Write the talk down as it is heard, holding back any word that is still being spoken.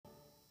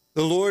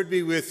The Lord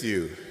be with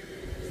you.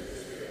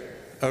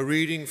 A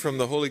reading from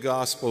the Holy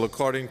Gospel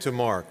according to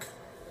Mark.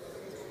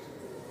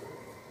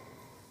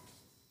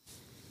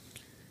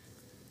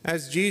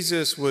 As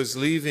Jesus was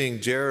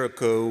leaving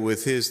Jericho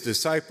with his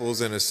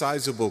disciples and a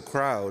sizable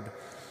crowd,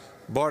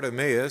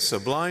 Bartimaeus, a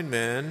blind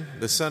man,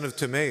 the son of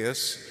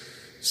Timaeus,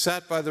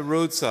 sat by the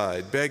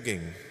roadside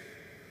begging.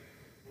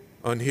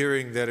 On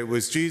hearing that it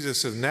was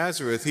Jesus of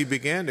Nazareth, he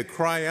began to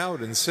cry out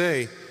and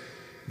say,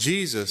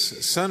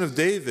 "Jesus, Son of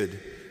David,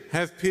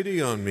 have pity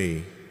on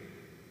me."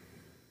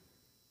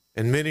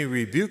 And many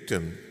rebuked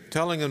him,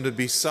 telling him to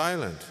be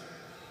silent.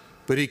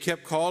 But he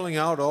kept calling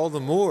out all the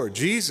more,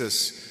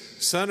 "Jesus,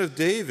 Son of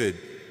David,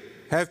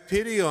 have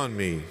pity on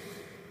me."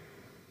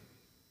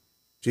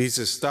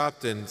 Jesus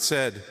stopped and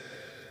said,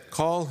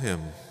 "Call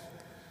him."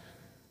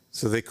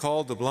 So they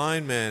called the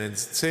blind man and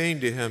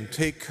saying to him,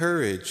 "Take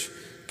courage,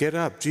 get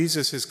up,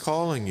 Jesus is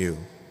calling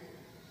you."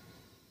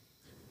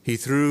 He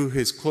threw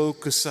his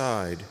cloak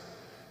aside,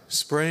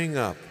 sprang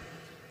up,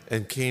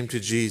 and came to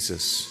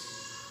Jesus.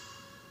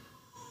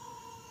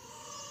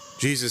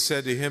 Jesus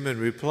said to him in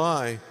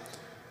reply,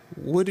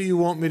 "What do you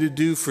want me to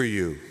do for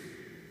you?"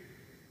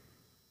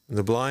 And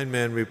the blind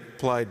man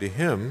replied to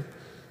him,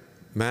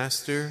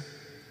 "Master,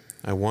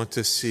 I want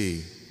to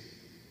see."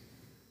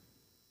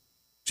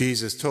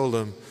 Jesus told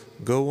him,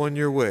 "Go on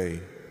your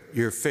way,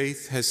 your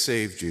faith has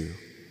saved you."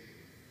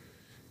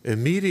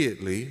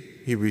 Immediately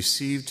he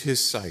received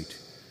his sight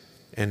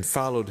and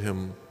followed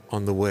him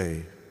on the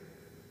way.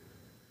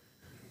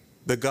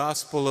 The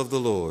Gospel of the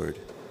Lord.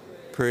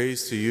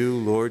 Praise to you,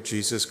 Lord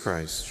Jesus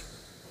Christ.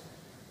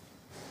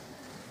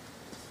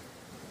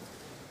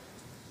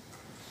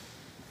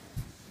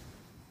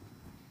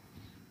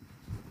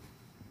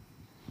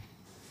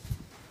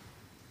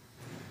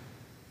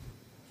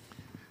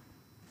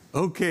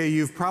 Okay,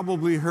 you've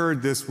probably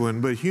heard this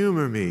one, but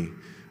humor me.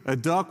 A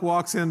duck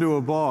walks into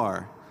a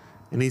bar,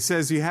 and he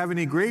says, "Do you have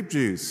any grape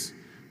juice?"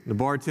 The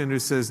bartender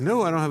says,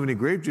 "No, I don't have any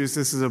grape juice.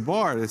 This is a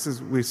bar.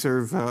 We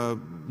serve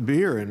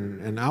beer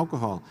and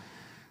alcohol."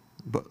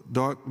 But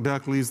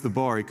duck leaves the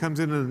bar. He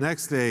comes in the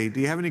next day. "Do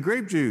you have any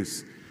grape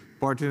juice?"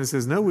 Bartender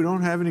says, "No, we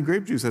don't have any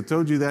grape juice. I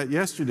told you that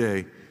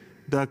yesterday."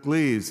 Duck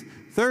leaves.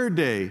 Third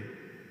day,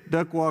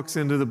 duck walks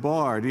into the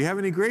bar. "Do you have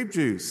any grape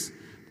juice?"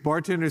 The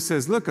bartender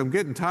says, "Look, I'm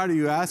getting tired of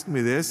you asking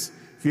me this.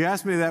 If you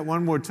ask me that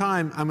one more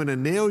time, I'm going to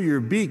nail your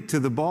beak to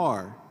the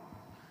bar."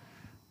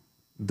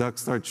 Duck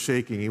starts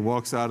shaking. He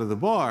walks out of the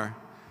bar.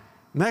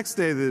 Next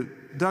day, the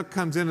duck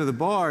comes into the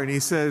bar and he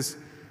says,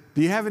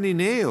 "Do you have any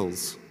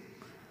nails?"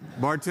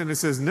 Bartender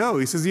says, "No."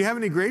 He says, "Do you have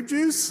any grape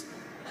juice?"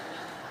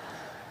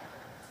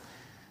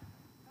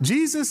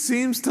 Jesus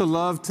seems to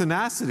love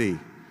tenacity.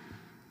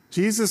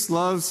 Jesus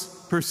loves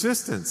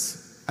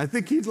persistence. I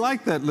think he'd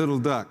like that little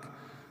duck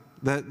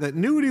that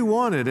knew what he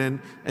wanted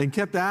and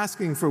kept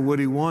asking for what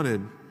he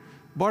wanted.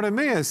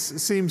 Bartimaeus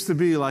seems to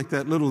be like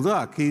that little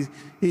duck.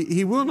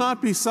 He will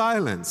not be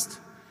silenced.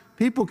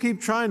 People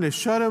keep trying to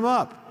shut him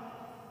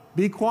up.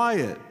 Be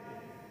quiet.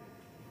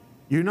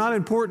 You're not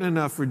important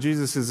enough for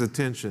Jesus'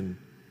 attention.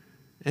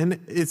 And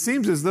it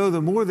seems as though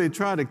the more they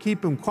try to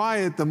keep him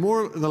quiet, the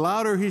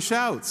louder he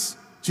shouts,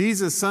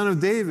 "Jesus, Son of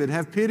David,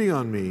 have pity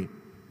on me."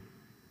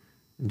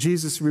 And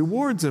Jesus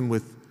rewards him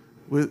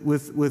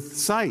with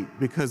sight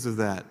because of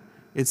that.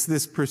 It's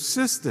this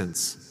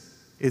persistence.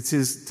 It's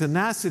his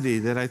tenacity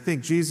that I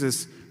think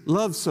Jesus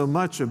loves so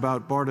much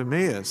about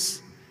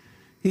Bartimaeus.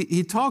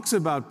 He talks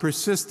about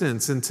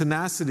persistence and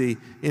tenacity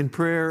in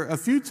prayer a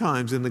few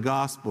times in the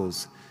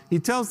Gospels. He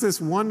tells this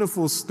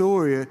wonderful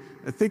story,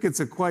 I think it's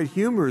a quite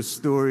humorous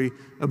story,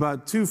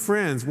 about two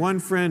friends, one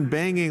friend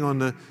banging on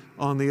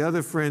the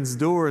other friend's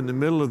door in the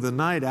middle of the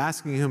night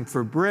asking him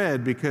for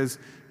bread because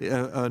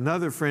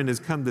another friend has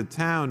come to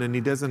town and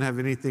he doesn't have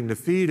anything to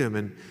feed him.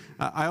 And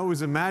I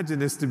always imagine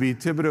this to be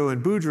Thibodeau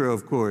and Boudreaux,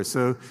 of course.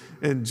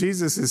 And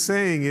Jesus is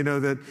saying,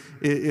 that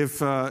if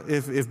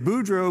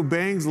Boudreaux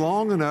bangs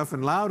long enough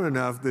and loud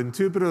enough, then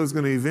Thibodeau is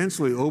going to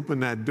eventually open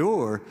that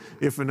door,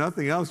 if for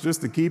nothing else,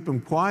 just to keep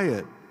him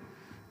quiet.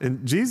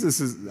 And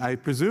Jesus is, I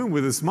presume,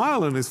 with a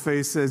smile on his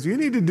face, says, "You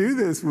need to do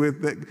this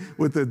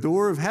with the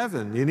door of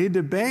heaven. You need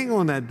to bang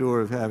on that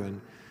door of heaven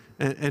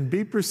and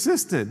be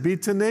persistent, be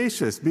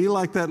tenacious, be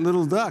like that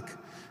little duck,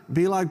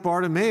 be like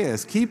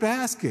Bartimaeus. Keep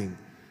asking.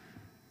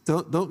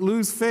 Don't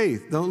lose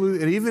faith. Don't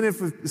lose. And even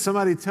if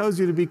somebody tells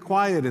you to be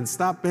quiet and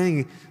stop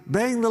banging,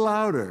 bang the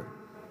louder.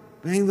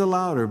 Bang the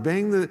louder.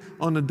 Bang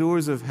on the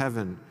doors of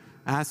heaven,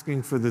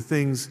 asking for the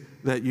things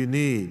that you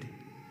need."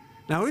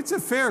 Now, it's a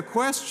fair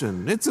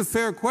question. It's a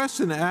fair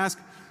question to ask,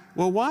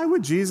 well, why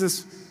would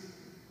Jesus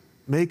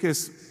make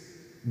us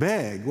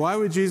beg? Why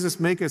would Jesus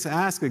make us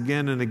ask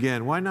again and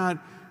again? Why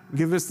not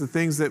give us the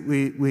things that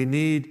we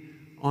need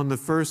on the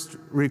first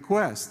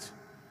request?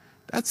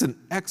 That's an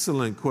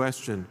excellent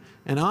question.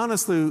 And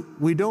honestly,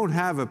 we don't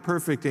have a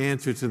perfect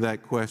answer to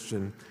that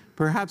question.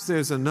 Perhaps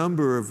there's a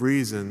number of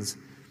reasons.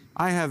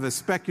 I have a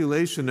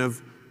speculation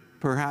of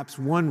perhaps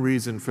one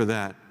reason for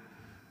that.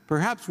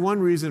 Perhaps one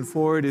reason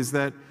for it is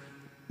that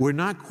we're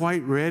not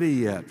quite ready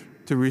yet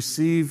to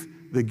receive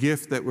the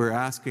gift that we're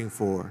asking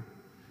for.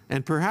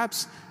 And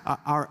perhaps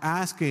our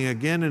asking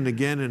again and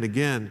again and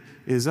again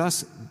is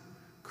us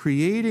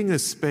creating a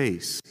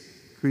space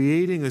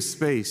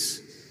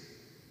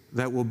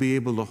that will be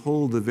able to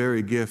hold the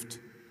very gift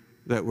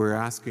that we're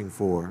asking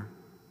for.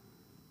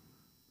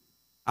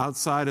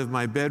 Outside of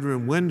my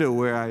bedroom window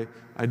where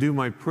I do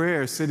my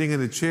prayer, sitting in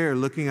a chair,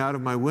 looking out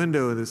of my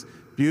window, this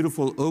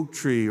beautiful oak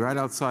tree right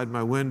outside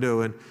my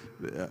window. And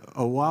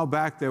a while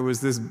back there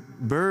was this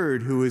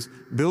bird who was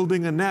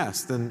building a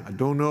nest. And I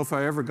don't know if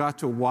I ever got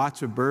to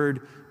watch a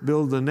bird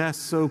build a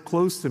nest so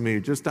close to me,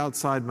 just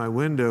outside my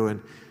window.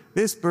 And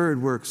this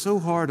bird worked so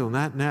hard on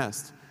that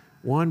nest,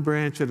 one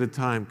branch at a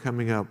time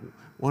coming up,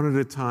 one at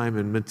a time,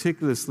 and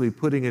meticulously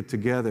putting it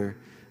together.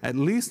 At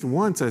least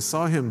once I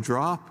saw him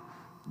drop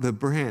the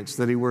branch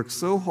that he worked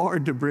so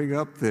hard to bring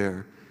up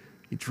there.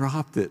 He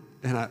dropped it,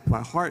 and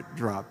my heart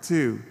dropped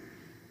too.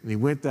 And he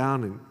went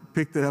down and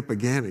picked it up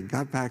again and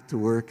got back to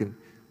work and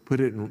put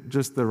it in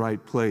just the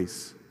right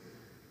place.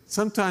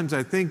 Sometimes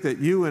I think that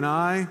you and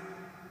I,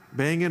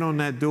 banging on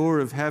that door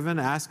of heaven,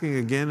 asking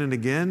again and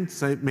again,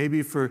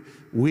 maybe for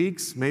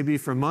weeks, maybe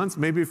for months,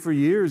 maybe for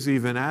years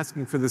even,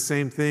 asking for the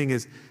same thing,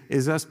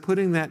 is us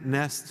putting that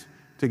nest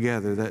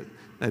together,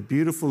 that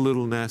beautiful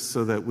little nest,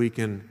 so that we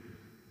can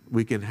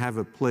have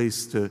a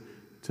place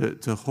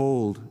to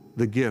hold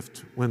the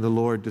gift when the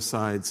Lord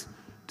decides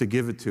to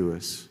give it to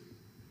us.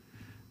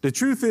 The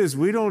truth is,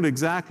 we don't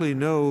exactly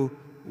know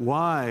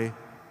why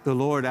the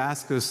Lord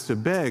asks us to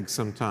beg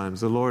sometimes.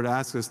 The Lord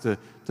asks us to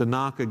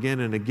knock again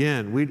and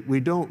again. We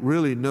don't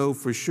really know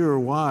for sure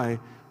why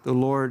the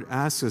Lord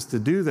asks us to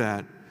do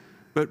that.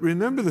 But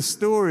remember the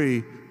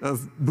story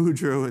of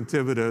Boudreaux and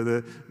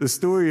Thibodeau, the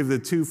story of the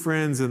two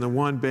friends and the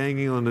one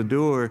banging on the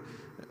door.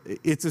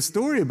 It's a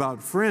story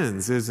about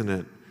friends, isn't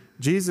it?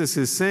 Jesus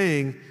is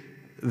saying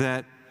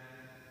that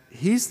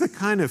he's the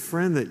kind of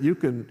friend that you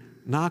can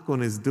knock on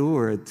his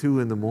door at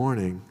 2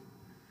 a.m.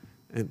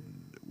 And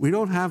we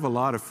don't have a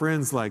lot of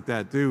friends like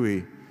that, do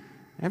we?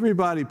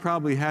 Everybody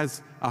probably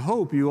has, I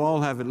hope you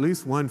all have at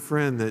least one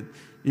friend that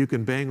you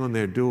can bang on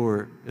their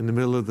door in the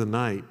middle of the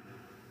night.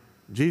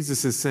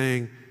 Jesus is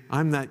saying,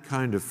 I'm that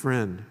kind of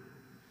friend.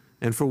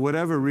 And for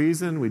whatever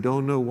reason, we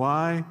don't know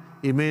why,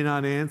 he may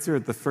not answer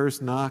at the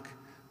first knock,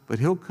 but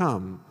he'll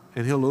come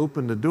and he'll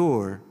open the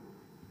door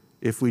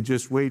if we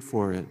just wait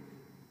for it.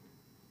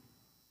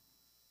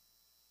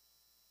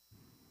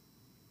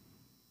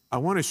 I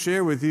want to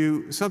share with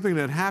you something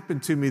that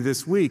happened to me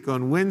this week.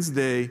 On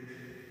Wednesday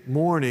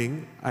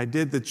morning, I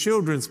did the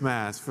children's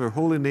mass for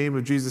Holy Name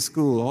of Jesus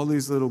School. All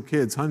these little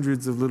kids,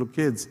 hundreds of little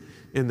kids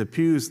in the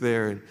pews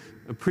there, and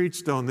I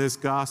preached on this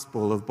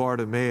gospel of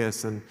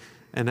Bartimaeus. And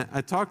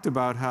I talked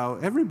about how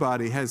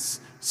everybody has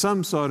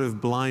some sort of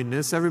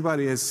blindness.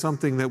 Everybody has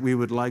something that we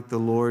would like the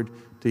Lord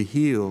to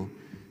heal.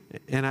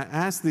 And I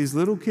asked these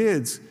little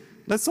kids,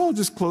 let's all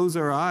just close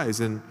our eyes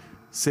and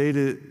say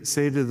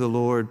to the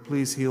Lord,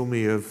 please heal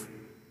me of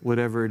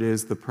whatever it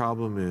is the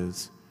problem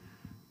is.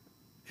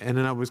 And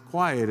then I was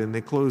quiet and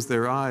they closed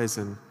their eyes,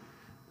 and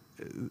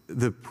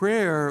the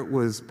prayer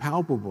was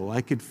palpable.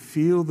 I could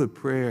feel the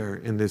prayer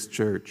in this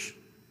church.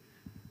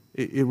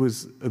 It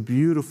was a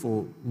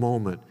beautiful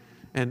moment.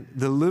 And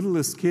the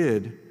littlest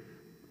kid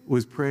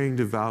was praying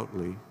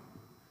devoutly,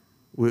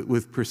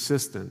 with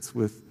persistence,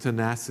 with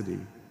tenacity.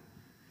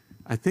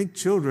 I think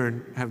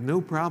children have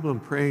no problem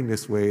praying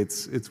this way.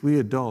 It's we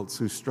adults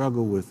who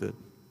struggle with it.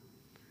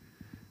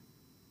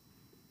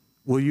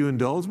 Will you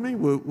indulge me?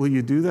 Will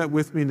you do that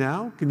with me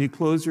now? Can you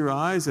close your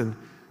eyes and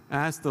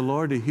ask the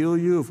Lord to heal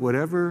you of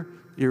whatever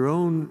your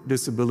own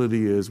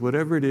disability is,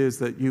 whatever it is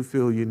that you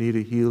feel you need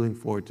a healing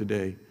for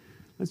today?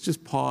 Let's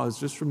just pause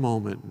just for a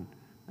moment and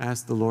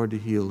ask the Lord to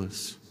heal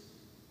us.